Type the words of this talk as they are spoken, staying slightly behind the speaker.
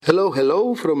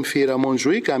Hello from FIRA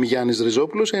Montjuic. I'm Yannis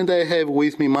Rizopoulos and I have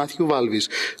with me Matthew Valvis,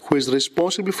 who is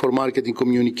responsible for marketing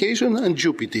communication and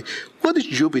Jupity. What is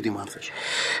Jupity, Matthew?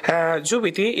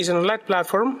 Jupity is an online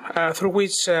platform through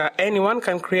which anyone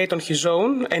can create on his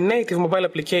own a native mobile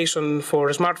application for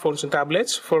smartphones and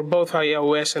tablets for both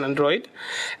iOS and Android.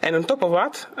 And on top of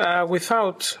that,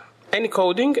 without any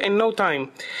coding and no time.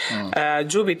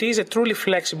 Jupity is a truly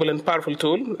flexible and powerful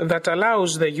tool that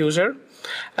allows the user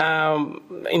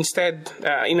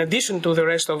in addition to the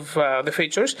rest of the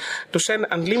features, to send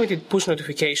unlimited push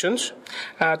notifications,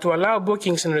 to allow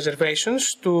bookings and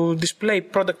reservations, to display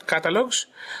product catalogs,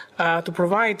 to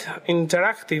provide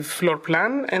interactive floor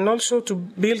plan, and also to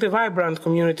build a vibrant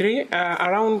community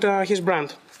around his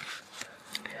brand.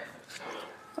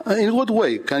 In what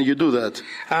way can you do that?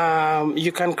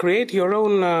 You can create your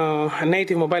own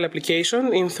native mobile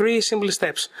application in 3 simple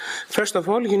steps. First of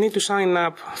all, you need to sign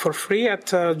up for free at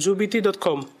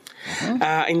jupity.com.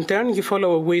 In turn, you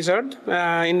follow a wizard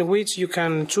in which you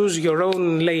can choose your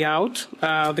own layout,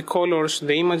 the colors,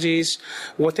 the images,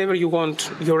 whatever you want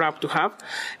your app to have,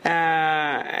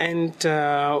 and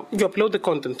you upload the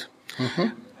content.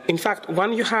 In fact,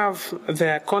 when you have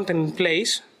the content in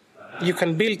place, you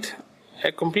can build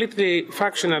a completely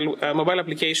functional mobile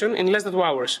application in less than 2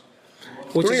 hours.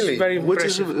 Which is very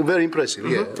impressive.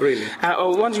 Yeah, really.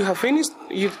 Once you have finished,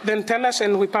 you then tell us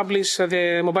and we publish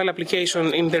the mobile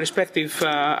application in the respective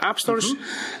app stores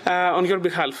on your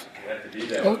behalf.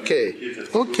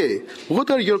 Okay.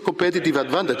 What are your competitive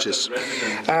advantages?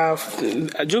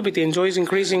 Jupity enjoys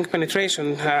increasing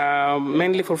penetration,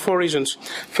 mainly for 4 reasons.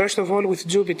 First of all, with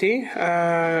Jupity,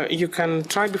 you can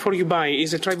try before you buy.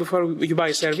 It's a try before you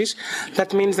buy service.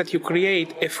 That means that you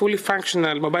create a fully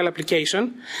functional mobile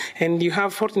application and you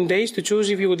have 14 days to choose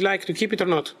if you would like to keep it or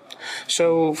not.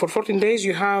 So for 14 days,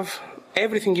 you have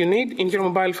everything you need in your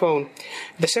mobile phone.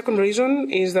 The second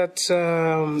reason is that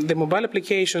the mobile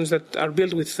applications that are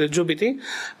built with Jupity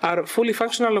are fully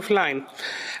functional offline.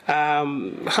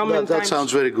 That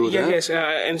sounds very good. Yes,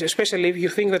 and especially if you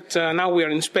think that now we are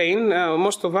in Spain,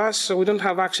 most of us, we don't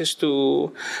have access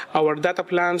to our data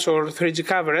plans or 3G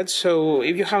coverage. So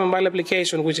if you have a mobile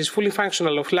application which is fully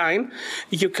functional offline,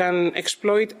 you can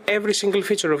exploit every single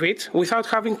feature of it without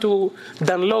having to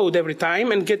download every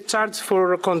time and get charged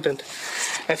for content.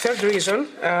 A third reason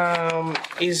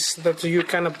is that you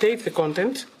can update the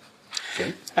content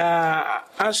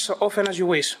as often as you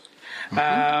wish.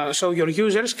 So your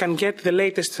users can get the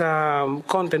latest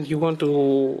content you want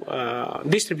to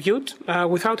distribute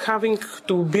without having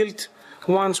to build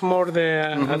once more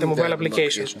the mobile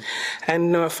application.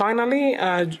 And finally,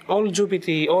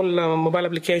 all mobile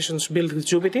applications built with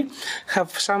Jupity have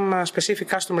some specific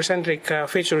customer-centric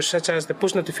features such as the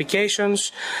push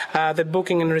notifications, the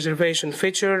booking and reservation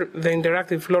feature, the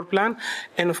interactive floor plan,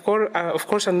 and of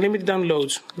course unlimited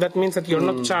downloads. That means that you're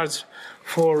not charged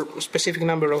for a specific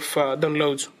number of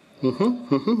downloads.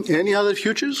 Any other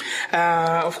features?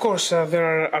 Of course,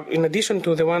 there are, in addition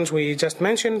to the ones we just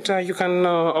mentioned, you can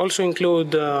also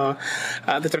include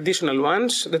the traditional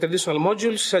ones, the traditional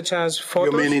modules such as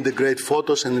photos. You mean integrate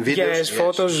photos and videos? Yes,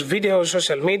 photos, videos,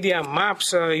 social media,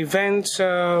 maps, events,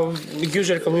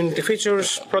 user community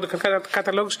features, product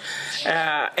catalogs,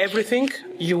 everything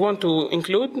you want to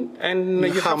include. And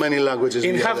how many languages?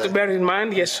 You have to bear in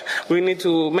mind, yes, we need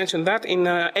to mention that in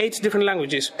 8 different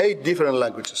languages. 8 different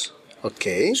languages.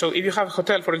 Okay. So if you have a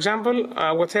hotel, for example,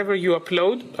 whatever you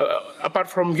upload,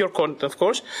 apart from your content, of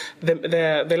course,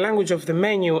 the language of the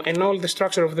menu and all the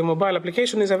structure of the mobile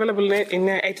application is available in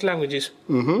 8 languages.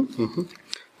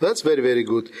 That's very, very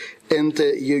good. And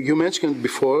you mentioned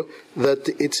before that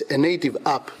it's a native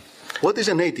app. What is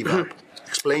a native app?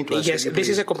 Explain to us. Yes, this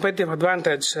is a competitive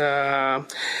advantage.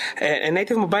 A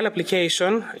native mobile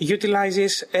application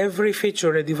utilizes every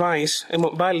feature a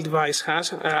mobile device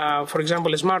has. For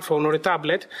example, a smartphone or a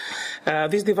tablet.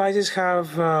 These devices have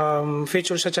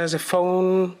features such as a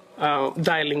phone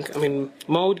dialing,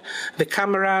 mode, the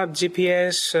camera,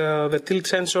 GPS, the tilt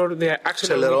sensor, the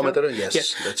accelerometer.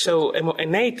 Yes. So a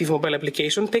native mobile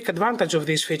application take advantage of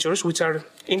these features, which are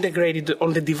integrated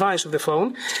on the device of the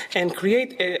phone, and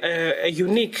create a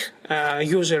unique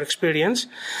user experience,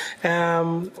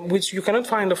 which you cannot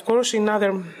find, of course, in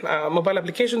other mobile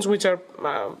applications, which are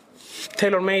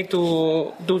tailor-made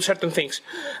to do certain things.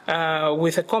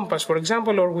 With a compass, for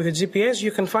example, or with a GPS,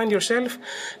 you can find yourself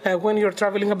when you're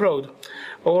traveling abroad.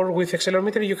 Or with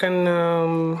accelerometer, you can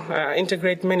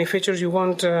integrate many features you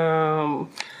want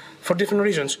for different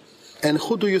reasons. And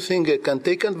who do you think can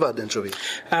take advantage of it?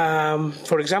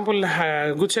 For example,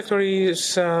 Good Sector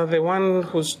is the one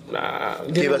who's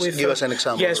dealing with... Give us an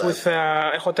example. Yes, with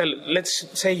a hotel. Let's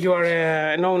say you are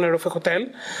an owner of a hotel,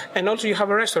 and also you have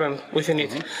a restaurant within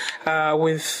it.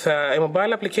 With a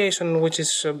mobile application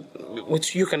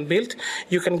which you can build,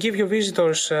 you can give your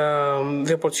visitors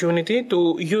the opportunity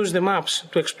to use the maps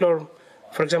to explore,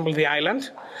 for example, the island.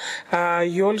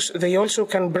 They also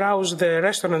can browse the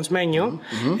restaurant's menu,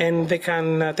 and they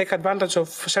can take advantage of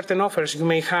certain offers you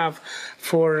may have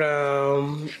for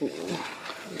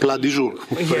Plat du jour,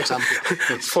 for example.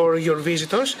 For your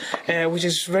visitors, which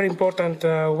is very important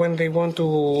when they want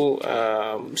to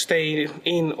stay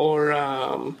in or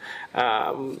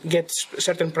get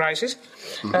certain prices.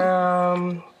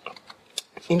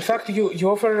 In fact, you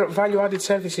offer value-added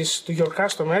services to your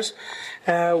customers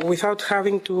without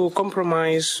having to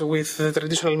compromise with the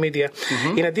traditional media.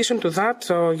 In addition to that,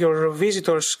 your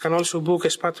visitors can also book a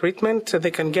spa treatment.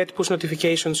 They can get push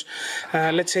notifications.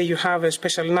 Let's say you have a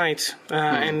special night.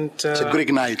 And it's a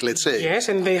Greek night, let's say. Yes,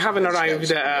 and they haven't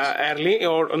arrived early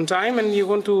or on time, and you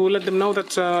want to let them know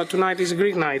that tonight is a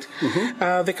Greek night.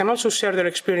 They can also share their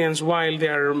experience while they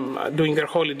are doing their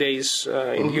holidays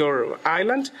in your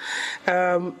island.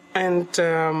 And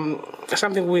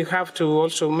something we have to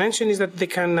also mention is that they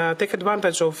can take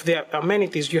advantage of the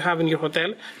amenities you have in your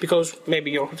hotel, because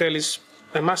maybe your hotel is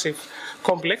a massive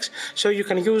complex, so you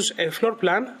can use a floor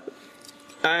plan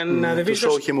and the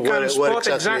visitors can spot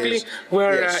exactly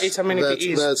where each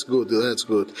amenity is. That's good, that's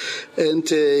good. And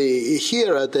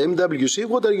here at the MWC,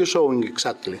 what are you showing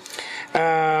exactly?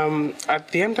 At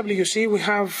the MWC, we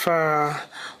have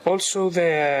also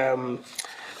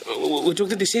we took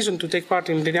the decision to take part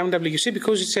in the MWC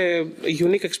because it's a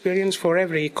unique experience for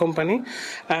every company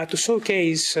to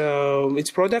showcase its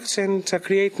products and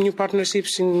create new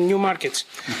partnerships in new markets.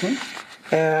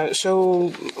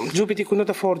 So Jupity could not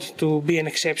afford to be an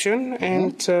exception,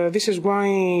 and this is why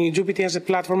Jupity as a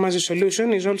platform, as a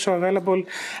solution, is also available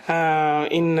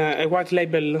in a white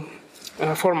label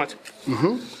format.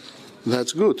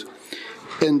 That's good.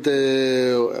 And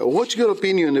what's your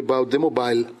opinion about the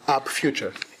mobile app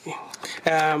future?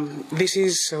 This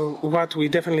is what we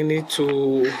definitely need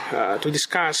to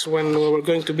discuss when we're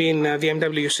going to be in the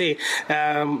MWC,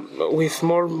 with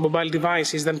more mobile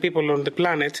devices than people on the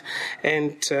planet,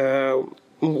 and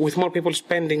with more people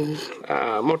spending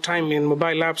more time in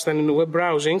mobile apps than in web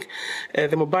browsing.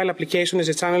 The mobile application is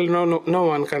a channel no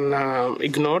one can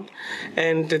ignore,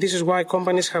 and this is why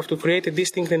companies have to create a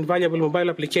distinct and valuable mobile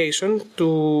application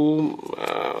to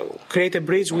create a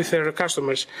bridge with their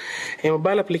customers. A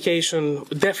mobile application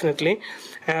definitely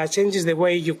changes the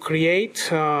way you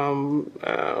create an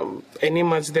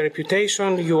image, the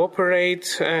reputation, you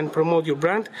operate and promote your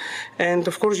brand, and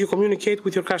of course you communicate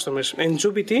with your customers. And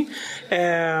Jupity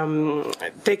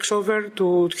takes over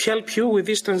to help you with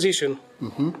this transition.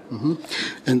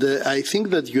 And I think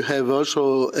that you have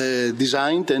also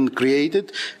designed and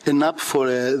created an app for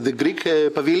the Greek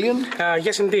pavilion?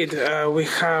 Yes, indeed. We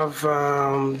have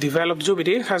developed,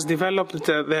 Jupity has developed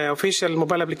the official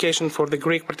mobile application for the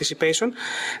Greek participation,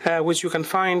 which you can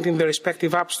find in the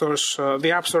respective app stores,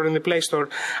 the App Store and the Play Store,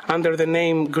 under the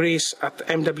name Greece at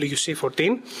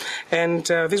MWC14. And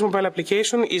this mobile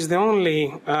application is the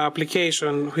only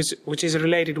application which is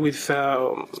related with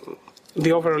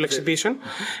the overall exhibition,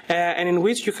 and in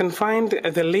which you can find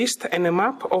the list and a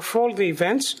map of all the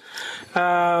events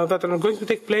that are going to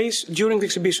take place during the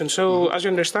exhibition. So, as you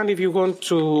understand, if you want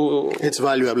to... It's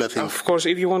valuable, I think. Of course,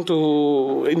 if you want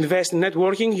to invest in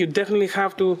networking, you definitely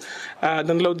have to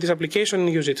download this application and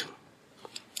use it.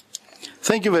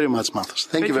 Thank you very much, Mathos.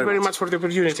 Thank you very much for the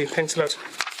opportunity. Thanks a lot.